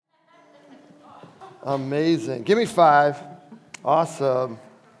Amazing. Give me 5. Awesome.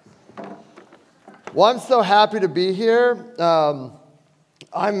 Well, I'm so happy to be here.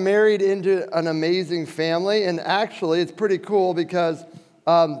 I'm married into an amazing family, and actually it's pretty cool because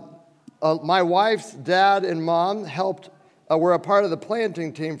my wife's dad and mom were a part of the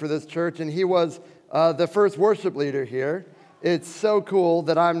planting team for this church, and he was the first worship leader here. It's so cool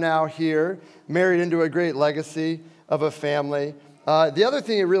that I'm now here, married into a great legacy of a family. The other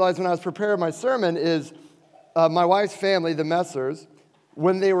thing I realized when I was preparing my sermon is my wife's family, the Messers,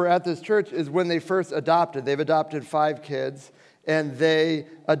 when they were at this church is when they first adopted. They've adopted 5 kids, and they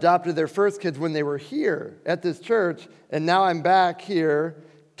adopted their first kids when they were here at this church, and now I'm back here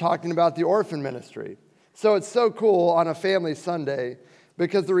talking about the orphan ministry. So it's so cool on a family Sunday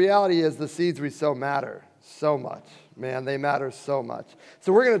because the reality is the seeds we sow matter so much. Man, they matter so much.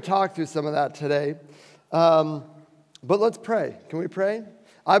 So we're going to talk through some of that today. But let's pray. Can we pray?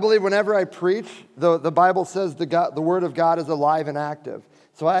 I believe whenever I preach, the Bible says the Word of God is alive and active.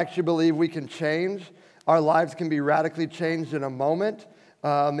 So I actually believe we can change. Our lives can be radically changed in a moment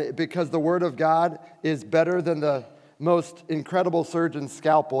because the Word of God is better than the most incredible surgeon's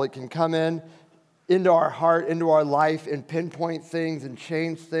scalpel. It can come into our heart, into our life, and pinpoint things and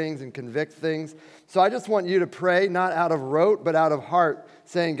change things and convict things. So I just want you to pray, not out of rote, but out of heart,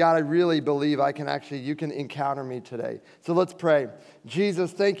 saying, God, I really believe you can encounter me today. So let's pray.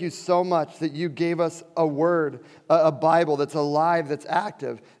 Jesus, thank you so much that you gave us a word, a Bible that's alive, that's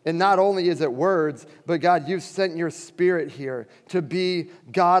active. And not only is it words, but God, you've sent your Spirit here to be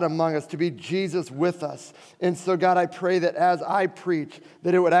God among us, to be Jesus with us. And so God, I pray that as I preach,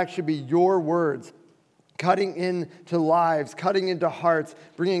 that it would actually be your words cutting into lives, cutting into hearts,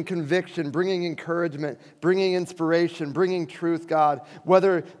 bringing conviction, bringing encouragement, bringing inspiration, bringing truth, God.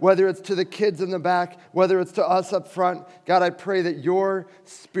 Whether it's to the kids in the back, whether it's to us up front, God, I pray that your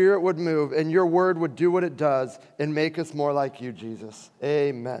Spirit would move and your word would do what it does and make us more like you, Jesus.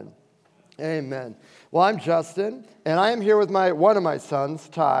 Amen. Amen. Well, I'm Justin, and I am here with one of my sons,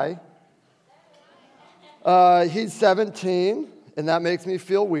 Ty. He's 17. And that makes me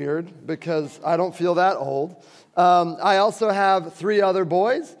feel weird because I don't feel that old. I also have 3 other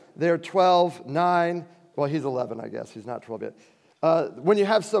boys. They're 12, 9. Well, he's 11, I guess. He's not 12 yet. When you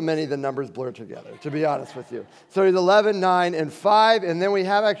have so many, the numbers blur together, to be honest with you. So he's 11, 9, and 5. And then we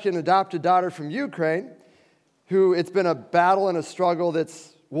have actually an adopted daughter from Ukraine who it's been a battle and a struggle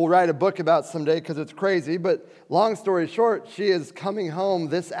we'll write a book about someday because it's crazy. But long story short, she is coming home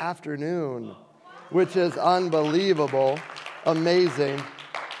this afternoon, which is unbelievable. Amazing.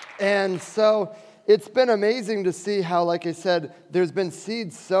 And so it's been amazing to see how, like I said, there's been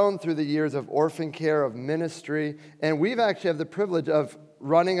seeds sown through the years of orphan care, of ministry, and we've actually have the privilege of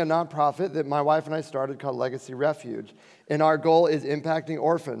running a nonprofit that my wife and I started called Legacy Refuge. And our goal is impacting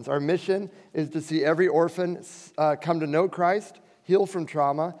orphans. Our mission is to see every orphan come to know Christ, heal from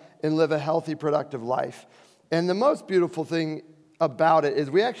trauma, and live a healthy, productive life. And the most beautiful thing about it is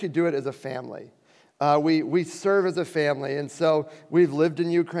we actually do it as a family. We serve as a family, and so we've lived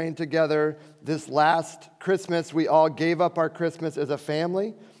in Ukraine together. This last Christmas, we all gave up our Christmas as a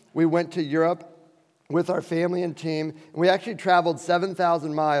family. We went to Europe with our family and team, and we actually traveled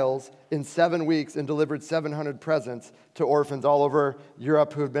 7,000 miles in 7 weeks and delivered 700 presents to orphans all over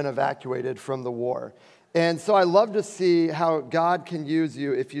Europe who have been evacuated from the war. And so I love to see how God can use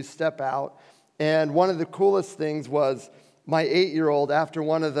you if you step out. And one of the coolest things was my 8-year-old, after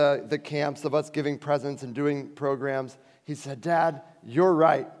one of the camps of us giving presents and doing programs, he said, Dad, you're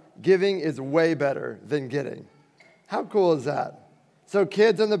right. Giving is way better than getting. How cool is that? So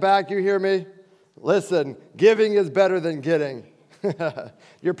kids in the back, you hear me? Listen, giving is better than getting.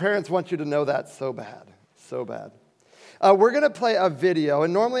 Your parents want you to know that so bad, so bad. We're going to play a video,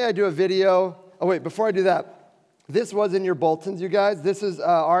 and normally I do a video. Oh, wait, before I do that, this was in your bulletins, you guys. This is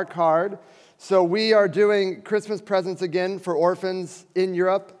our card. So we are doing Christmas presents again for orphans in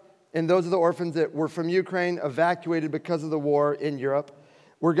Europe, and those are the orphans that were from Ukraine, evacuated because of the war in Europe.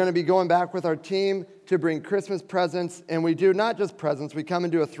 We're going to be going back with our team to bring Christmas presents, and we do not just presents. We come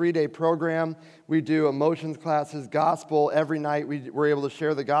and do a 3-day program. We do emotions classes, gospel every night. We're able to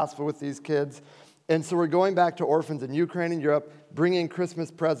share the gospel with these kids. And so we're going back to orphans in Ukraine and Europe, bringing Christmas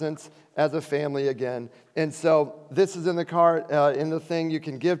presents as a family again. And so this is in the cart, in the thing. You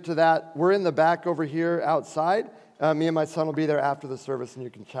can give to that. We're in the back over here outside. Me and my son will be there after the service, and you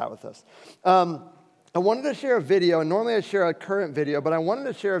can chat with us. I wanted to share a video, and normally I share a current video, but I wanted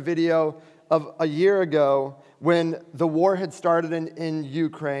to share a video of a year ago when the war had started in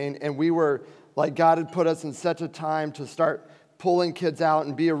Ukraine, and we were, like, God had put us in such a time to start pulling kids out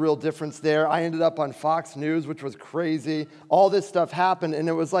and be a real difference there. I ended up on Fox News, which was crazy. All this stuff happened, and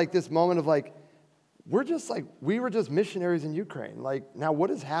it was like this moment of like, we were just missionaries in Ukraine. Like, now what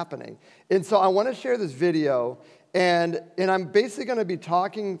is happening? And so I want to share this video, and I'm basically going to be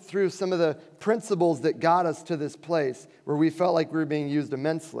talking through some of the principles that got us to this place where we felt like we were being used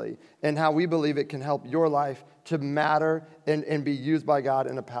immensely, and how we believe it can help your life to matter and be used by God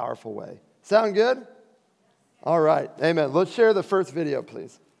in a powerful way. Sound good? All right. Amen. Let's share the first video,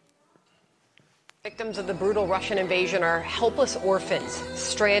 please. Victims of the brutal Russian invasion are helpless orphans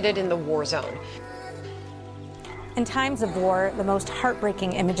stranded in the war zone. In times of war, the most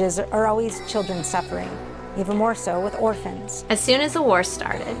heartbreaking images are always children suffering, even more so with orphans. As soon as the war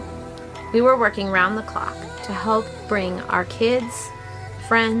started, we were working round the clock to help bring our kids,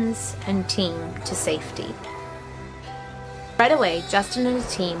 friends, and team to safety. Right away, Justin and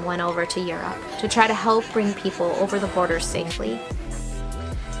his team went over to Europe to try to help bring people over the borders safely.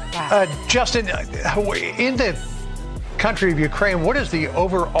 Justin, in the country of Ukraine, what is the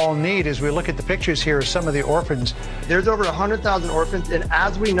overall need as we look at the pictures here of some of the orphans? There's over 100,000 orphans, and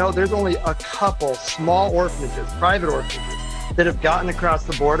as we know, there's only a couple small orphanages, private orphanages, that have gotten across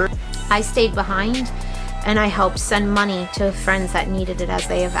the border. I stayed behind, and I helped send money to friends that needed it as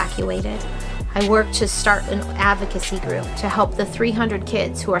they evacuated. I worked to start an advocacy group to help the 300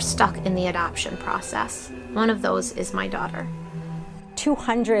 kids who are stuck in the adoption process. One of those is my daughter.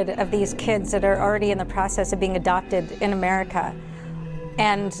 200 of these kids that are already in the process of being adopted in America,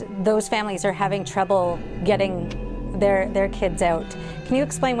 and those families are having trouble getting their kids out. Can you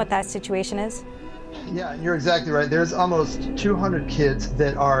explain what that situation is? Yeah, you're exactly right. There's almost 200 kids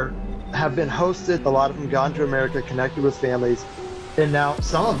that have been hosted. A lot of them gone to America, connected with families, and now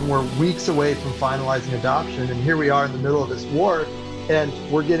some of them were weeks away from finalizing adoption, and here we are in the middle of this war, and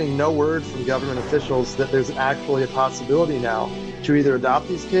we're getting no word from government officials that there's actually a possibility now to either adopt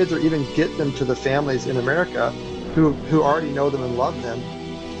these kids or even get them to the families in America who already know them and love them.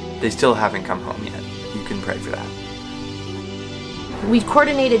 They still haven't come home yet. You can pray for that. We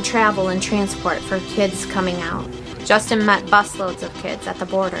coordinated travel and transport for kids coming out. Justin met busloads of kids at the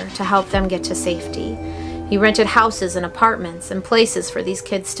border to help them get to safety. He rented houses and apartments and places for these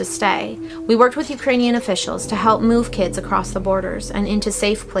kids to stay. We worked with Ukrainian officials to help move kids across the borders and into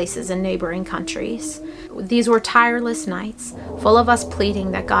safe places in neighboring countries. These were tireless nights, full of us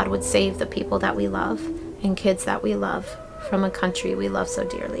pleading that God would save the people that we love and kids that we love from a country we love so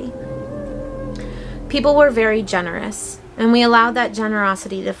dearly. People were very generous, and we allowed that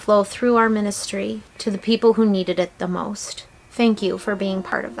generosity to flow through our ministry to the people who needed it the most. Thank you for being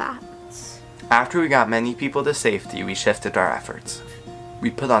part of that. After we got many people to safety, we shifted our efforts.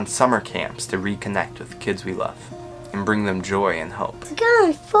 We put on summer camps to reconnect with the kids we love and bring them joy and hope. It's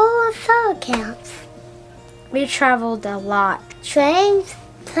going full of summer camps. We traveled a lot. Trains,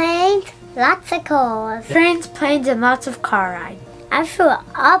 planes, lots of cars. Trains, planes, and lots of car rides. I flew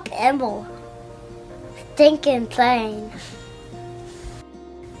up Emil. Stinking plane.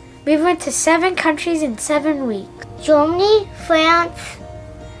 We went to 7 countries in 7 weeks. Germany, France,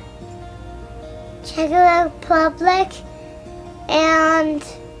 Czech Republic, and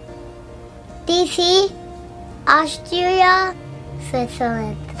DC, Austria,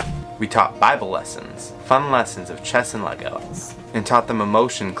 Switzerland. We taught Bible lessons, fun lessons of chess and Lego, and taught them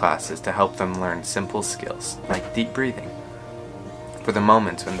emotion classes to help them learn simple skills, like deep breathing, for the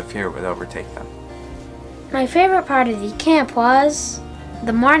moments when the fear would overtake them. My favorite part of the camp was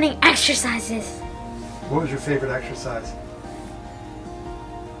the morning exercises. What was your favorite exercise?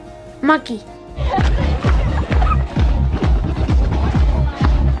 Monkey.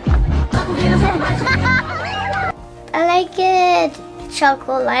 I like it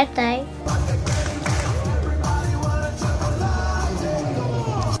chocolate latte.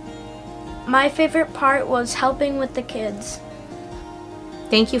 My favorite part was helping with the kids.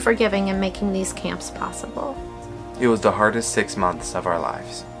 Thank you for giving and making these camps possible. It was the hardest 6 months of our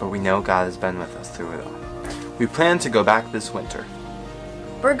lives, but we know God has been with us through it all. We plan to go back this winter.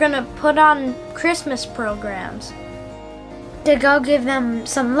 We're gonna put on Christmas programs to go give them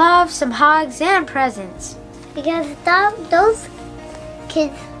some love, some hugs, and presents. Because those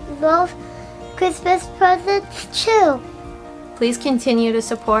kids love Christmas presents too. Please continue to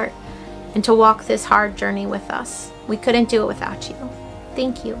support and to walk this hard journey with us. We couldn't do it without you.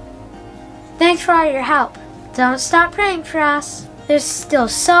 Thank you. Thanks for all your help. Don't stop praying for us. There's still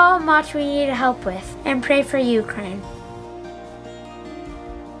so much we need help with. And pray for Ukraine.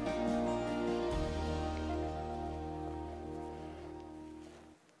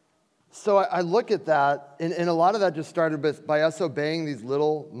 So I look at that, and a lot of that just started by us obeying these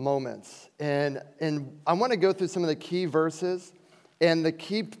little moments. And I want to go through some of the key verses and the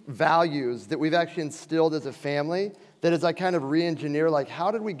key values that we've actually instilled as a family, that as I kind of re-engineer, like, how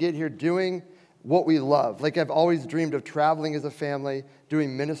did we get here doing what we love. Like I've always dreamed of traveling as a family,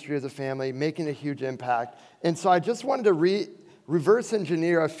 doing ministry as a family, making a huge impact. And so I just wanted to reverse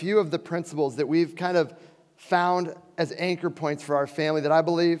engineer a few of the principles that we've kind of found as anchor points for our family that I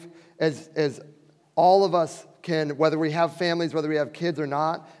believe as all of us can, whether we have families, whether we have kids or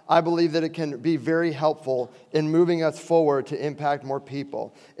not, I believe that it can be very helpful in moving us forward to impact more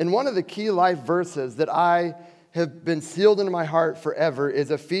people. And one of the key life verses that I have been sealed into my heart forever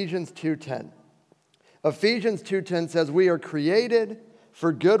is Ephesians 2:10. Ephesians 2:10 says, we are created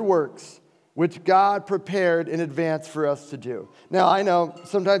for good works, which God prepared in advance for us to do. Now, I know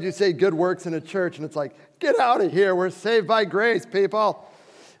sometimes you say good works in a church, and it's like, get out of here. We're saved by grace, people.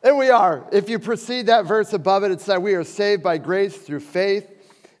 And we are. If you precede that verse above it, it says we are saved by grace through faith.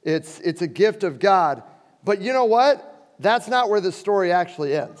 It's a gift of God. But you know what? That's not where the story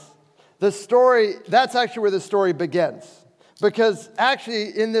actually ends. That's actually where the story begins. Because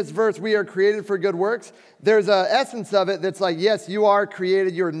actually in this verse, we are created for good works. There's an essence of it that's like, yes, you are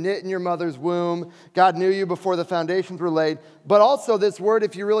created. You were knit in your mother's womb. God knew you before the foundations were laid. But also this word,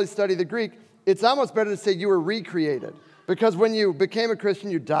 if you really study the Greek, it's almost better to say you were recreated. Because when you became a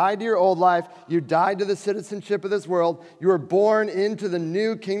Christian, you died to your old life. You died to the citizenship of this world. You were born into the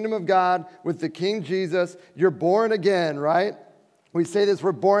new kingdom of God with the King Jesus. You're born again, right? We say this,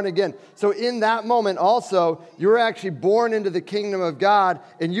 we're born again. So in that moment also, you're actually born into the kingdom of God,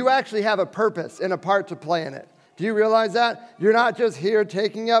 and you actually have a purpose and a part to play in it. Do you realize that? You're not just here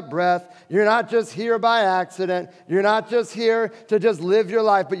taking up breath. You're not just here by accident. You're not just here to just live your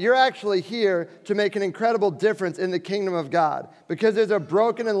life, but you're actually here to make an incredible difference in the kingdom of God. Because there's a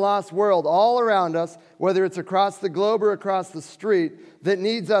broken and lost world all around us, whether it's across the globe or across the street, that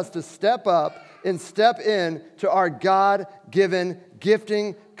needs us to step up and step in to our God-given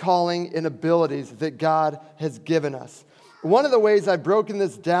gifting, calling, and abilities that God has given us. One of the ways I've broken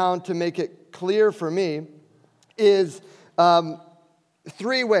this down to make it clear for me is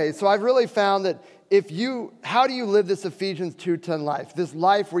 3 ways. So I've really found that how do you live this Ephesians 2:10 life? This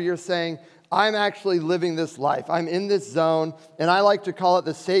life where you're saying, I'm actually living this life. I'm in this zone, and I like to call it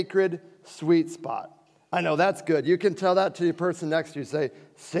the sacred sweet spot. I know, that's good. You can tell that to the person next to you. Say,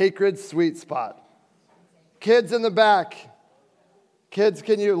 sacred sweet spot. Kids in the back. Kids,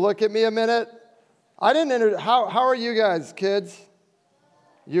 can you look at me a minute? How are you guys, kids?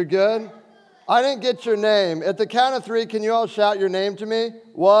 You good? I didn't get your name. At the count of 3, can you all shout your name to me?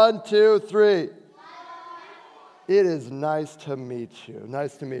 1, 2, 3. It is nice to meet you.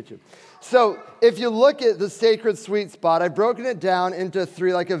 Nice to meet you. So if you look at the sacred sweet spot, I've broken it down into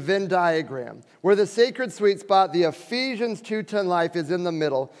 3, like a Venn diagram, where the sacred sweet spot, the Ephesians 2:10 life, is in the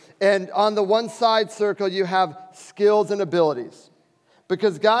middle. And on the one side circle, you have skills and abilities.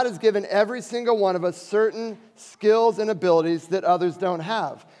 Because God has given every single one of us certain skills and abilities that others don't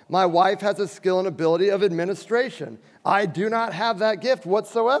have. My wife has a skill and ability of administration. I do not have that gift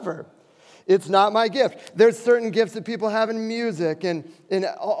whatsoever. It's not my gift. There's certain gifts that people have in music, and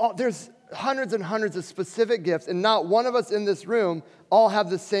there's hundreds and hundreds of specific gifts, and not one of us in this room all have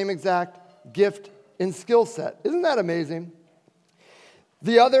the same exact gift and skill set. Isn't that amazing?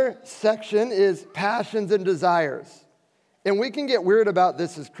 The other section is passions and desires. And we can get weird about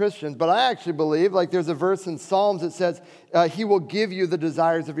this as Christians, but I actually believe, like there's a verse in Psalms that says, he will give you the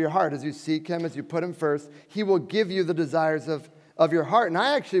desires of your heart. As you seek him, as you put him first, he will give you the desires of your heart. And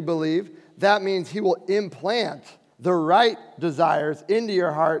I actually believe that means he will implant the right desires into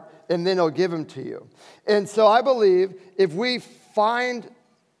your heart, and then he'll give them to you. And so I believe if we find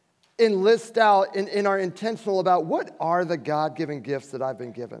and list out and are intentional about what are the God-given gifts that I've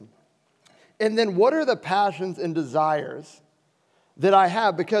been given, and then what are the passions and desires that I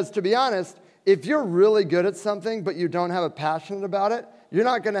have? Because to be honest, if you're really good at something but you don't have a passion about it, you're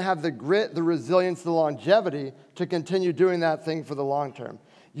not going to have the grit, the resilience, the longevity to continue doing that thing for the long term.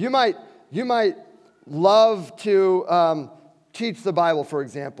 You might love to teach the Bible, for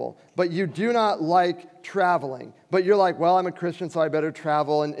example, but you do not like traveling. But you're like, well, I'm a Christian, so I better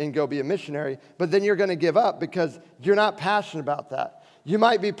travel and go be a missionary. But then you're going to give up because you're not passionate about that. You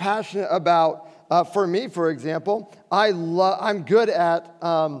might be passionate about, for me, for example, I'm good at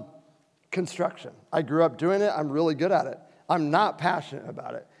construction. I grew up doing it. I'm really good at it. I'm not passionate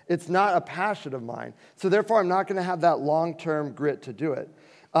about it. It's not a passion of mine. So therefore, I'm not going to have that long-term grit to do it.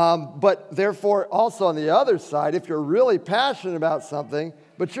 But therefore, also on the other side, if you're really passionate about something,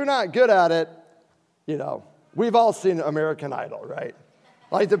 but you're not good at it, we've all seen American Idol, right?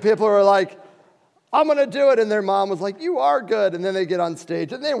 Like the people who are like, I'm going to do it. And their mom was like, you are good. And then they get on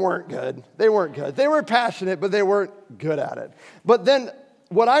stage and they weren't good. They were passionate, but they weren't good at it. But then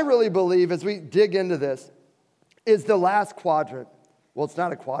what I really believe as we dig into this is the last quadrant Well, it's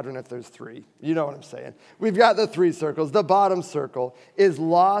not a quadrant if there's three. You know what I'm saying. We've got the three circles. The bottom circle is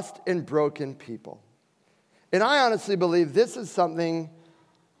lost and broken people. And I honestly believe this is something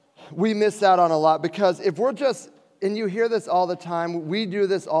we miss out on a lot, because if we're just, and you hear this all the time, we do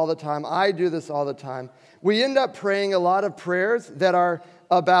this all the time, I do this all the time, we end up praying a lot of prayers that are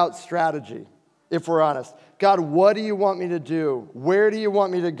about strategy, if we're honest. God, what do you want me to do? Where do you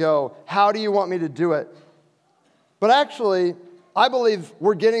want me to go? How do you want me to do it? But actually, I believe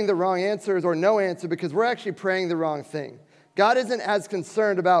we're getting the wrong answers or no answer because we're actually praying the wrong thing. God isn't as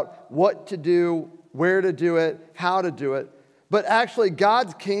concerned about what to do, where to do it, how to do it, but actually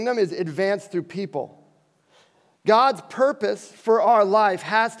God's kingdom is advanced through people. God's purpose for our life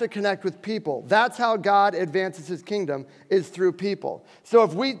has to connect with people. That's how God advances his kingdom, is through people. So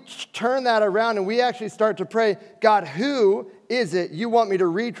if we turn that around and we actually start to pray, God, who is it you want me to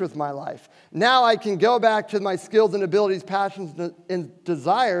reach with my life? Now I can go back to my skills and abilities, passions and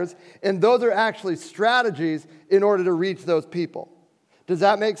desires, and those are actually strategies in order to reach those people. Does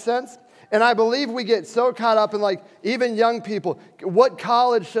that make sense? And I believe we get so caught up in, like, even young people, what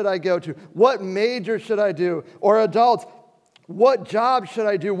college should I go to? What major should I do? Or adults, what job should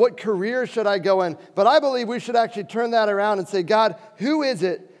I do? What career should I go in? But I believe we should actually turn that around and say, God, who is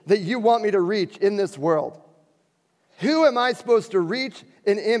it that you want me to reach in this world? Who am I supposed to reach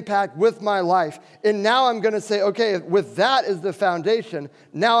and impact with my life? And now I'm going to say, okay, with that as the foundation,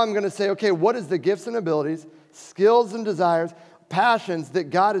 now I'm going to say, okay, what is the gifts and abilities, skills and desires, passions that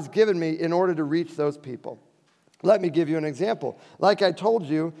God has given me in order to reach those people? Let me give you an example. Like I told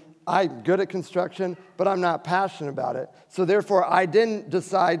you, I'm good at construction, but I'm not passionate about it. So therefore, I didn't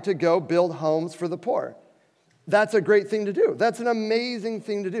decide to go build homes for the poor. That's a great thing to do. That's an amazing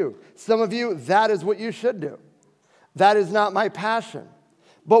thing to do. Some of you, that is what you should do. That is not my passion.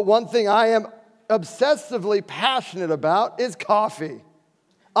 But one thing I am obsessively passionate about is coffee.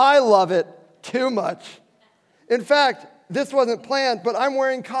 I love it too much. In fact, this wasn't planned, but I'm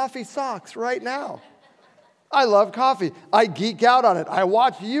wearing coffee socks right now. I love coffee. I geek out on it. I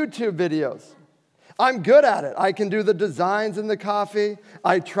watch YouTube videos. I'm good at it. I can do the designs in the coffee.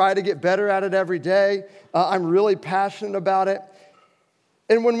 I try to get better at it every day. I'm really passionate about it.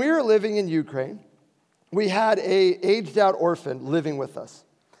 And when we were living in Ukraine, we had an aged-out orphan living with us.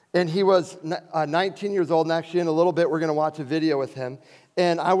 And he was 19 years old, and actually in a little bit we're going to watch a video with him.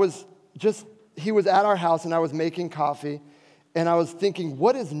 And he was at our house, and I was making coffee, and I was thinking,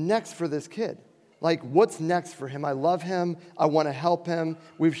 what is next for this kid? Like, what's next for him? I love him. I want to help him.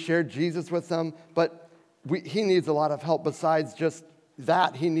 We've shared Jesus with him, but he needs a lot of help besides just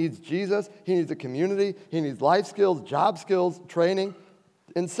that. He needs Jesus. He needs a community. He needs life skills, job skills, training.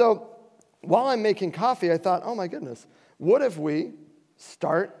 And so while I'm making coffee, I thought, oh my goodness, what if we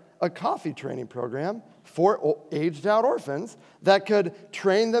start a coffee training program for aged-out orphans that could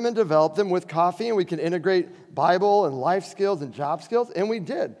train them and develop them with coffee, and we could integrate Bible and life skills and job skills, and we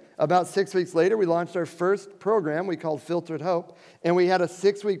did. About 6 weeks later, we launched our first program we called Filtered Hope, and we had a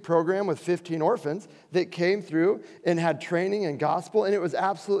 6-week program with 15 orphans that came through and had training and gospel, and it was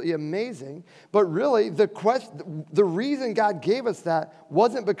absolutely amazing. But really, the reason God gave us that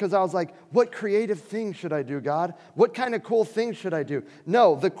wasn't because I was like, what creative thing should I do, God? What kind of cool thing should I do?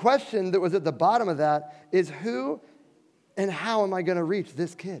 No, the question that was at the bottom of that is who and how am I going to reach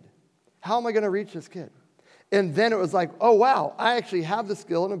this kid? How am I going to reach this kid? And then it was like, oh, wow, I actually have the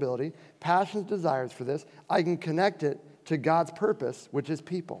skill and ability, passions, desires for this. I can connect it to God's purpose, which is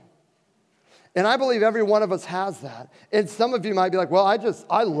people. And I believe every one of us has that. And some of you might be like, well,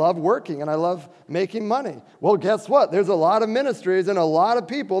 I love working and I love making money. Well, guess what? There's a lot of ministries and a lot of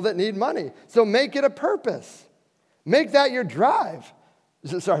people that need money. So make it a purpose. Make that your drive.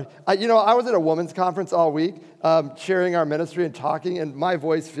 Sorry, I was at a women's conference all week, sharing our ministry and talking, and my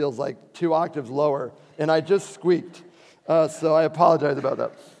voice feels like 2 octaves lower, and I just squeaked, so I apologize about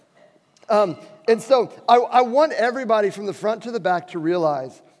that. And so I want everybody from the front to the back to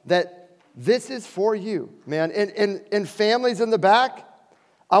realize that this is for you, man. And families in the back,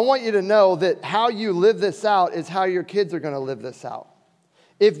 I want you to know that how you live this out is how your kids are going to live this out.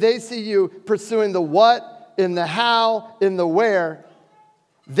 If they see you pursuing the what, in the how, in the where,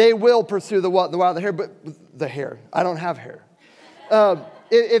 they will pursue the what, the why, the hair, but the hair. I don't have hair.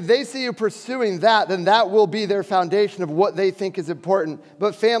 If they see you pursuing that, then that will be their foundation of what they think is important.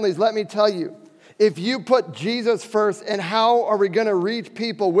 But families, let me tell you, if you put Jesus first and how are we going to reach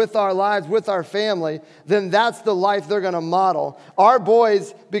people with our lives, with our family, then that's the life they're going to model. Our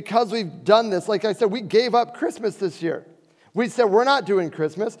boys, because we've done this, like I said, we gave up Christmas this year. We said, we're not doing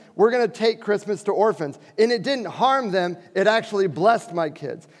Christmas. We're going to take Christmas to orphans. And it didn't harm them. It actually blessed my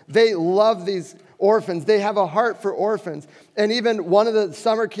kids. They love these orphans. They have a heart for orphans. And even one of the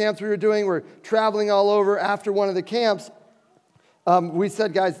summer camps we were doing, we're traveling all over. After one of the camps, we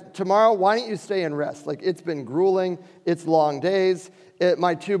said, guys, tomorrow, why don't you stay and rest? Like, it's been grueling. It's long days.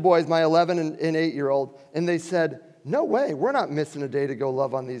 My two boys, my 11 and 8-year-old, and they said, no way, we're not missing a day to go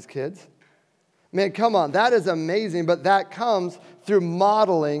love on these kids. Man, come on, that is amazing, but that comes through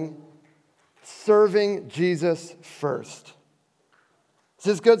modeling serving Jesus first. Is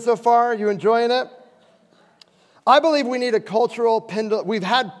this good so far? Are you enjoying it? I believe we need a cultural pendulum. We've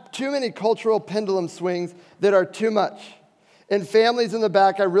had too many cultural pendulum swings that are too much. And families in the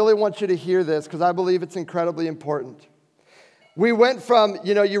back, I really want you to hear this because I believe it's incredibly important. We went from,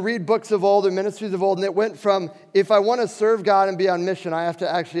 you read books of old and ministries of old, and it went from, if I want to serve God and be on mission, I have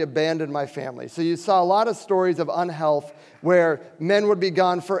to actually abandon my family. So you saw a lot of stories of unhealth where men would be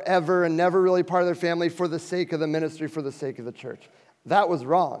gone forever and never really part of their family for the sake of the ministry, for the sake of the church. That was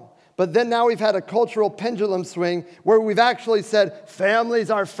wrong. But then now we've had a cultural pendulum swing where we've actually said, family's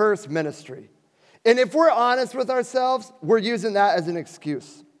our first ministry. And if we're honest with ourselves, we're using that as an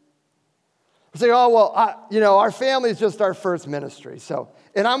excuse. We say, oh, well, our family is just our first ministry.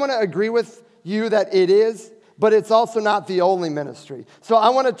 And I'm going to agree with you that it is, but it's also not the only ministry. So I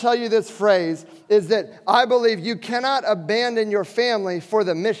want to tell you this phrase is that I believe you cannot abandon your family for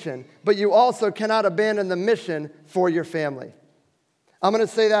the mission, but you also cannot abandon the mission for your family. I'm going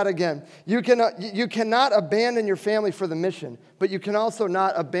to say that again. You cannot abandon your family for the mission, but you can also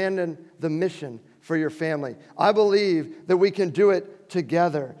not abandon the mission for your family. I believe that we can do it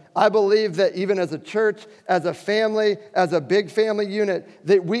together. I believe that even as a church, as a family, as a big family unit,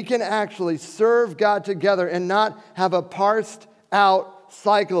 that we can actually serve God together and not have a parsed out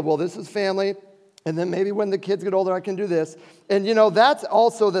cycle of, well, this is family, and then maybe when the kids get older, I can do this. And that's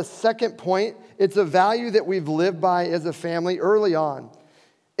also the second point. It's a value that we've lived by as a family early on,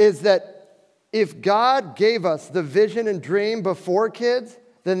 is that if God gave us the vision and dream before kids,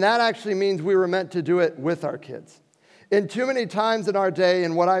 then that actually means we were meant to do it with our kids. And too many times in our day,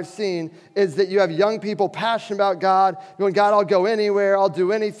 and what I've seen, is that you have young people passionate about God, going, God, I'll go anywhere, I'll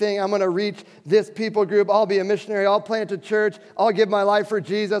do anything, I'm going to reach this people group, I'll be a missionary, I'll plant a church, I'll give my life for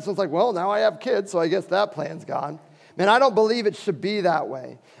Jesus. And it's like, well, now I have kids, so I guess that plan's gone. Man, I don't believe it should be that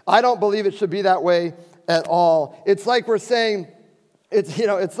way. I don't believe it should be that way at all. It's like we're saying,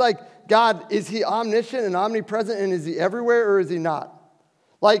 it's like, God, is he omniscient and omnipresent, and is he everywhere, or is he not?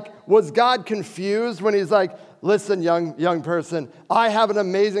 Like, was God confused when he's like, listen, young person, I have an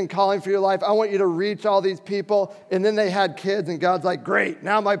amazing calling for your life. I want you to reach all these people. And then they had kids, and God's like, great,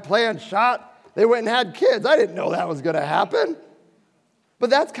 now my plan's shot. They went and had kids. I didn't know that was going to happen. But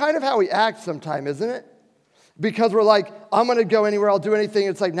that's kind of how we act sometimes, isn't it? Because we're like, I'm going to go anywhere, I'll do anything.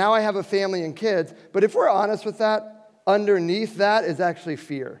 It's like, now I have a family and kids. But if we're honest with that, underneath that is actually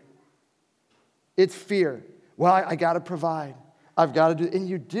fear. It's fear. Well, I got to provide. I've got to do, and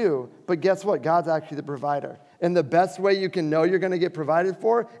you do, but guess what? God's actually the provider. And the best way you can know you're going to get provided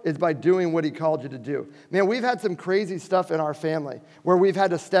for is by doing what he called you to do. Man, we've had some crazy stuff in our family where we've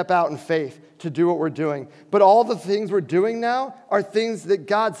had to step out in faith to do what we're doing. But all the things we're doing now are things that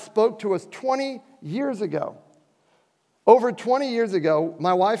God spoke to us 20 years ago. Over 20 years ago,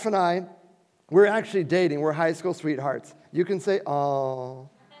 my wife and I, we're actually dating. We're high school sweethearts. You can say, oh.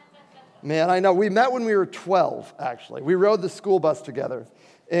 Man, I know. We met when we were 12, actually. We rode the school bus together.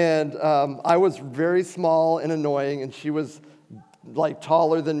 And I was very small and annoying, and she was like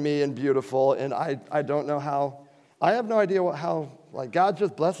taller than me and beautiful. And I don't know how, I have no idea how, like God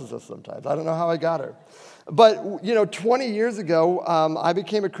just blesses us sometimes. I don't know how I got her. But, 20 years ago, I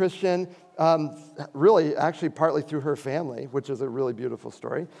became a Christian, really actually partly through her family, which is a really beautiful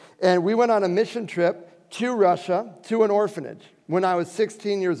story. And we went on a mission trip to Russia, to an orphanage. When I was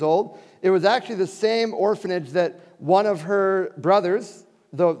 16 years old, it was actually the same orphanage that one of her brothers,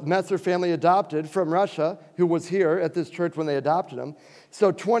 the Messer family, adopted from Russia, who was here at this church when they adopted him.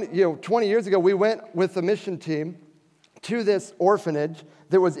 So 20 years ago, we went with the mission team to this orphanage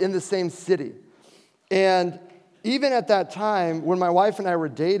that was in the same city. And even at that time, when my wife and I were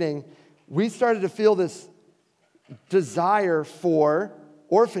dating, we started to feel this desire for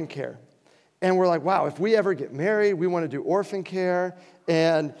orphan care. And we're like, wow, if we ever get married, we want to do orphan care.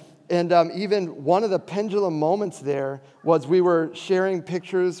 And even one of the pendulum moments there was we were sharing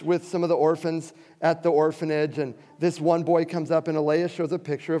pictures with some of the orphans at the orphanage. And this one boy comes up, and Alea shows a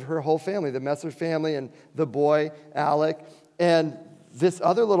picture of her whole family, the Messer family and the boy, Alec. And this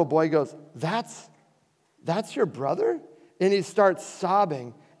other little boy goes, that's your brother? And he starts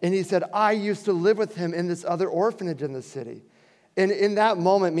sobbing. And he said, I used to live with him in this other orphanage in the city. And in that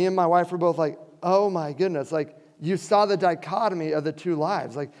moment, me and my wife were both like, oh my goodness, like you saw the dichotomy of the two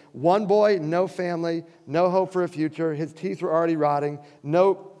lives. Like one boy, no family, no hope for a future. His teeth were already rotting.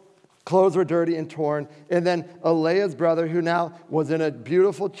 No clothes were dirty and torn. And then Alea's brother, who now was in a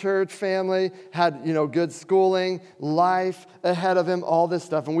beautiful church family, had, good schooling, life ahead of him, all this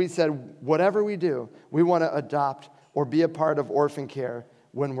stuff. And we said, whatever we do, we want to adopt or be a part of orphan care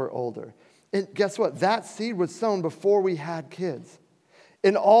when we're older. And guess what? That seed was sown before we had kids.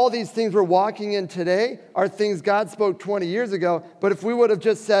 And all these things we're walking in today are things God spoke 20 years ago. But if we would have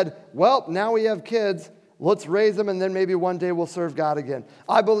just said, well, now we have kids, let's raise them, and then maybe one day we'll serve God again.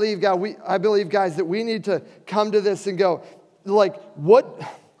 I believe, guys, that we need to come to this and go,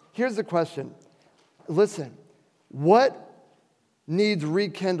 here's the question. Listen, what needs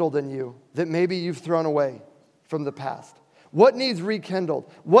rekindled in you that maybe you've thrown away from the past? What needs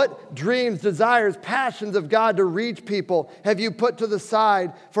rekindled? What dreams, desires, passions of God to reach people have you put to the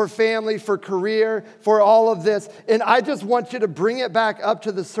side for family, for career, for all of this? And I just want you to bring it back up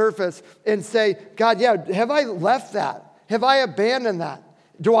to the surface and say, God, have I left that? Have I abandoned that?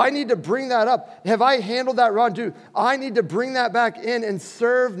 Do I need to bring that up? Have I handled that wrong? Do I need to bring that back in and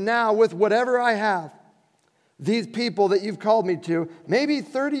serve now with whatever I have? These people that you've called me to, maybe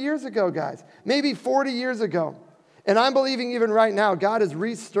 30 years ago, guys, maybe 40 years ago. And I'm believing even right now, God is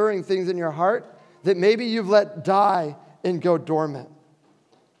restirring things in your heart that maybe you've let die and go dormant.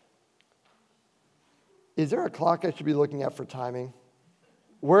 Is there a clock I should be looking at for timing?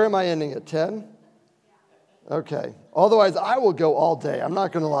 Where am I ending at 10? Okay. Otherwise, I will go all day. I'm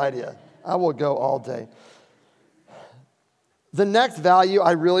not going to lie to you. I will go all day. The next value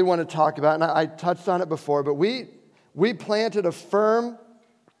I really want to talk about, and I touched on it before, but we planted a firm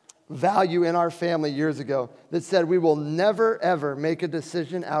value in our family years ago that said we will never, ever make a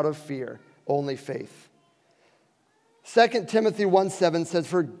decision out of fear, only faith. 2 Timothy 1:7 says,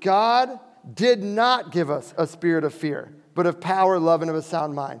 for God did not give us a spirit of fear, but of power, love, and of a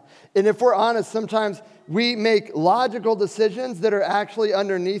sound mind. And if we're honest, sometimes we make logical decisions that are actually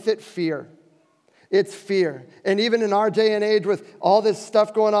underneath it fear. It's fear. And even in our day and age with all this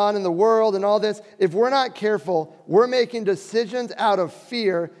stuff going on in the world and all this, if we're not careful, we're making decisions out of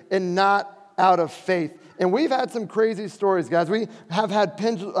fear and not out of faith. And we've had some crazy stories, guys. We have had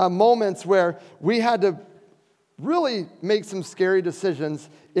moments where we had to really make some scary decisions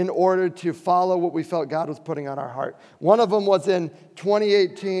in order to follow what we felt God was putting on our heart. One of them was in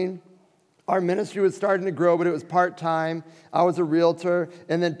 2018. Our ministry was starting to grow, but it was part-time. I was a realtor.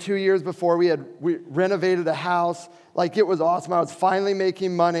 And then 2 years before, we renovated a house. Like, it was awesome. I was finally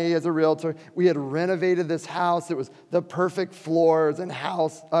making money as a realtor. We had renovated this house. It was the perfect floors and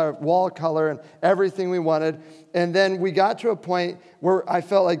wall color and everything we wanted. And then we got to a point where I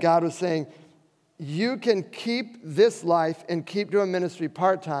felt like God was saying, you can keep this life and keep doing ministry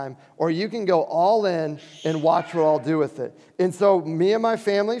part-time, or you can go all in and watch what I'll do with it. And so me and my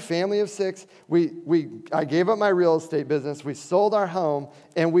family of 6, I gave up my real estate business. We sold our home,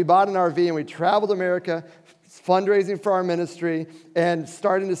 and we bought an RV, and we traveled America, fundraising for our ministry, and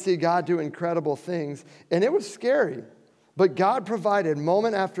starting to see God do incredible things. And it was scary, but God provided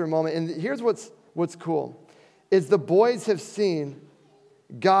moment after moment. And here's what's cool, is the boys have seen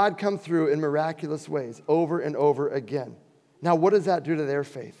God come through in miraculous ways over and over again. Now, what does that do to their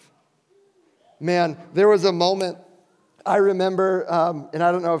faith? Man, there was a moment, I remember, and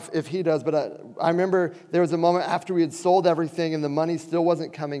I don't know if he does, but I remember there was a moment after we had sold everything and the money still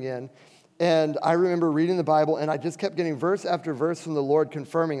wasn't coming in. And I remember reading the Bible, and I just kept getting verse after verse from the Lord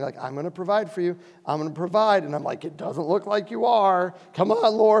confirming, like, I'm going to provide for you. I'm going to provide. And I'm like, it doesn't look like you are. Come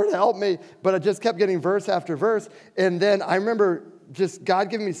on, Lord, help me. But I just kept getting verse after verse. And then I remember just God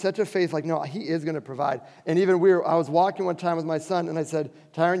giving me such a faith, like, no, he is going to provide. And even I was walking one time with my son, and I said,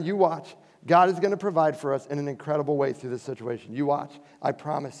 Tyron, you watch. God is going to provide for us in an incredible way through this situation. You watch. I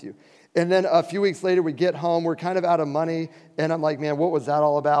promise you. And then a few weeks later, we get home. We're kind of out of money. And I'm like, man, what was that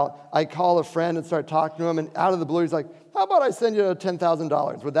all about? I call a friend and start talking to him. And out of the blue, he's like, how about I send you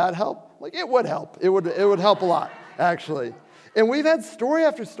 $10,000? Would that help? Like, it would help. It would help a lot, actually. And we've had story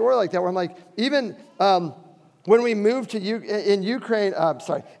after story like that where I'm like, even when we moved to in Ukraine,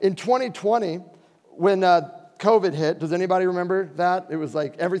 in 2020, when COVID hit, does anybody remember that? It was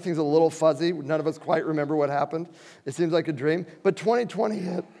like everything's a little fuzzy. None of us quite remember what happened. It seems like a dream. But 2020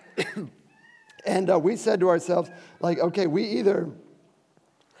 hit, and we said to ourselves, like, okay, we either,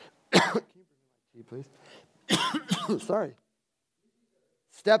 can you bring my tea, please? Sorry.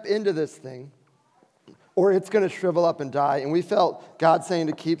 Step into this thing, or it's going to shrivel up and die. And we felt God saying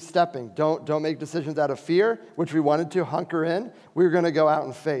to keep stepping. Don't make decisions out of fear, which we wanted to hunker in. We were going to go out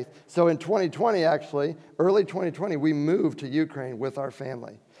in faith. So in 2020, actually, early 2020, we moved to Ukraine with our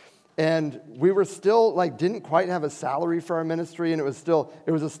family. And we were still didn't quite have a salary for our ministry, and it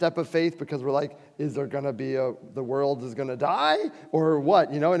was a step of faith because we're like, is there going to be the world is going to die or what,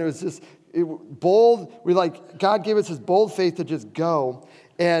 And it was just bold. God gave us this bold faith to just go,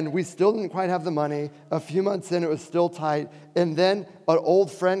 and we still didn't quite have the money. A few months in, it was still tight, and then an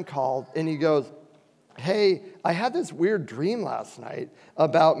old friend called, and he goes, hey, I had this weird dream last night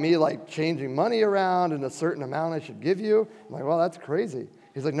about me changing money around and a certain amount I should give you. I'm like, well, that's crazy.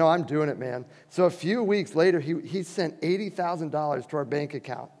 He's like, no, I'm doing it, man. So a few weeks later, he sent $80,000 to our bank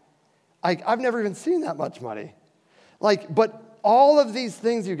account. I've never even seen that much money. But all of these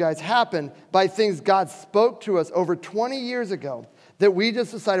things, you guys, happened by things God spoke to us over 20 years ago that we just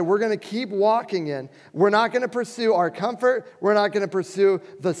decided we're going to keep walking in. We're not going to pursue our comfort. We're not going to pursue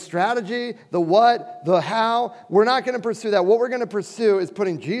the strategy, the what, the how. We're not going to pursue that. What we're going to pursue is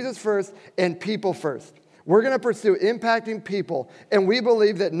putting Jesus first and people first. We're going to pursue impacting people, and we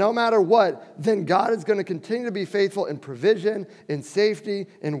believe that no matter what, then God is going to continue to be faithful in provision, in safety,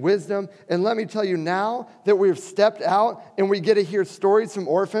 in wisdom. And let me tell you, now that we've stepped out and we get to hear stories from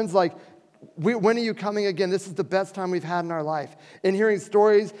orphans when are you coming again? This is the best time we've had in our life. And hearing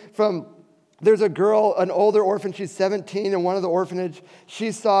stories from, there's a girl, an older orphan, she's 17 in one of the orphanage.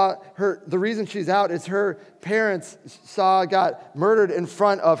 She saw the reason she's out is her parents got murdered in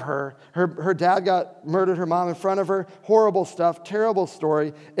front of her. Her dad murdered her mom in front of her. Horrible stuff, terrible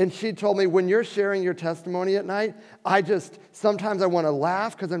story. And she told me, when you're sharing your testimony at night, sometimes I want to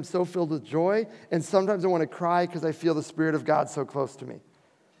laugh because I'm so filled with joy. And sometimes I want to cry because I feel the Spirit of God so close to me.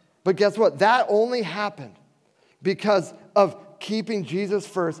 But guess what? That only happened because of keeping Jesus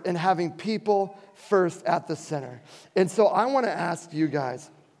first and having people first at the center. And so I want to ask you guys,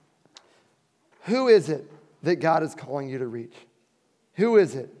 who is it that God is calling you to reach? Who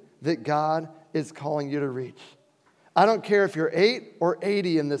is it that God is calling you to reach? I don't care if you're 8 or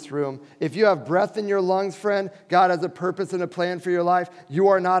 80 in this room. If you have breath in your lungs, friend, God has a purpose and a plan for your life. You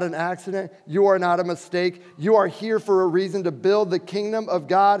are not an accident. You are not a mistake. You are here for a reason to build the kingdom of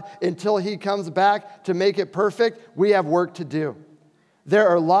God until He comes back to make it perfect. We have work to do. There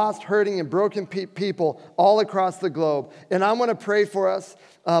are lost, hurting, and broken people all across the globe. And I want to pray for us.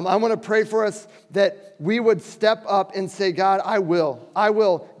 I want to pray for us that we would step up and say, God, I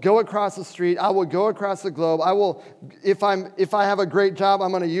will go across the street. I will go across the globe. I will, if I have a great job,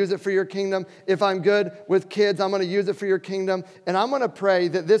 I'm going to use it for your kingdom. If I'm good with kids, I'm going to use it for your kingdom. And I'm going to pray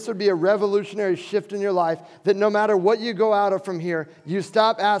that this would be a revolutionary shift in your life, that no matter what you go out of from here, you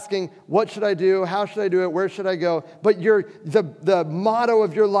stop asking, what should I do? How should I do it? Where should I go? But the motto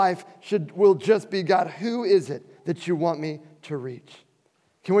of your life will just be, God, who is it that you want me to reach?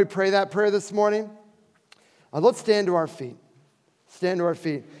 Can we pray that prayer this morning? Let's stand to our feet. Stand to our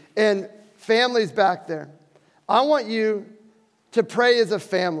feet. And families back there, I want you to pray as a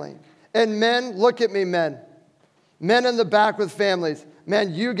family. And men, look at me, men. Men in the back with families.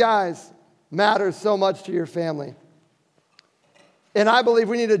 Man, you guys matter so much to your family. And I believe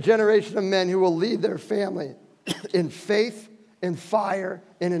we need a generation of men who will lead their family in faith, in fire,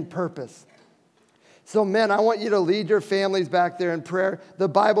 and in purpose. So men, I want you to lead your families back there in prayer. The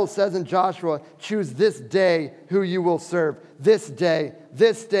Bible says in Joshua, choose this day who you will serve. This day,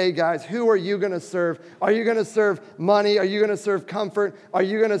 guys, who are you going to serve? Are you going to serve money? Are you going to serve comfort? Are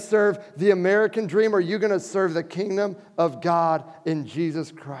you going to serve the American dream? Or are you going to serve the kingdom of God in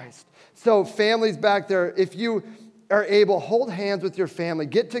Jesus Christ? So families back there, if you are able, hold hands with your family.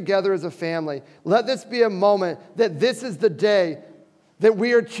 Get together as a family. Let this be a moment that this is the day that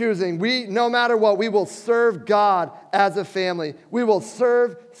we are choosing. No matter what, we will serve God as a family. We will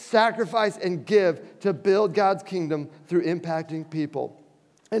serve, sacrifice, and give to build God's kingdom through impacting people.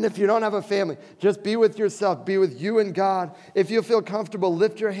 And if you don't have a family, just be with yourself. Be with you and God. If you feel comfortable,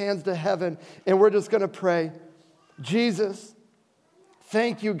 lift your hands to heaven, and we're just going to pray. Jesus,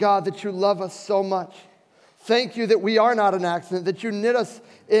 thank you, God, that you love us so much. Thank you that we are not an accident, that you knit us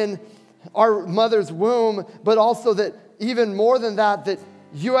in our mother's womb, but also that even more than that, that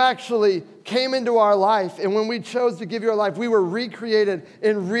you actually came into our life. And when we chose to give you our life, we were recreated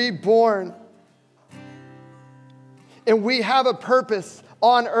and reborn. And we have a purpose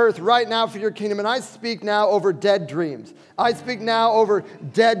on earth right now for your kingdom. And I speak now over dead dreams. I speak now over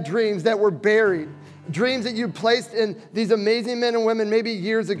dead dreams that were buried. Dreams that you placed in these amazing men and women maybe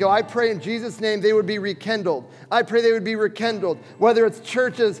years ago. I pray in Jesus' name they would be rekindled. I pray they would be rekindled, whether it's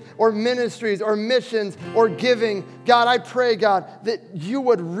churches or ministries or missions or giving. God, I pray, God, that you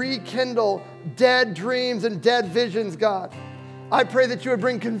would rekindle dead dreams and dead visions, God. I pray that you would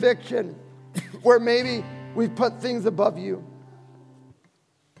bring conviction where maybe we've put things above you.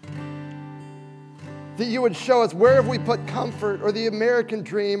 that you would show us where have we put comfort or the American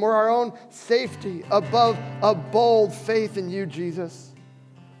dream or our own safety above a bold faith in you, Jesus.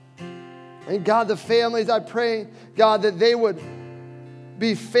 And God, the families, I pray, God, that they would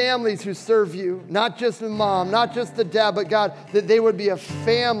be families who serve you, not just the mom, not just the dad, but God, that they would be a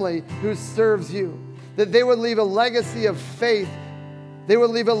family who serves you, that they would leave a legacy of faith. They would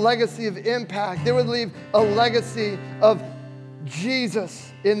leave a legacy of impact. They would leave a legacy of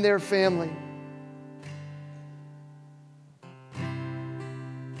Jesus in their family.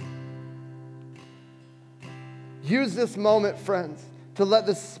 Use this moment, friends, to let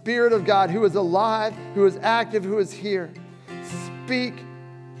the Spirit of God, who is alive, who is active, who is here, speak,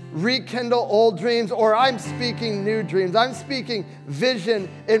 rekindle old dreams, or I'm speaking new dreams. I'm speaking vision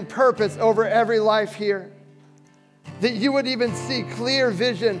and purpose over every life here. That you would even see clear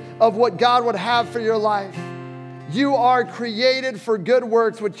vision of what God would have for your life. You are created for good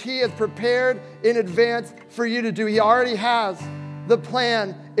works, which He has prepared in advance for you to do. He already has the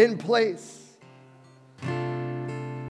plan in place.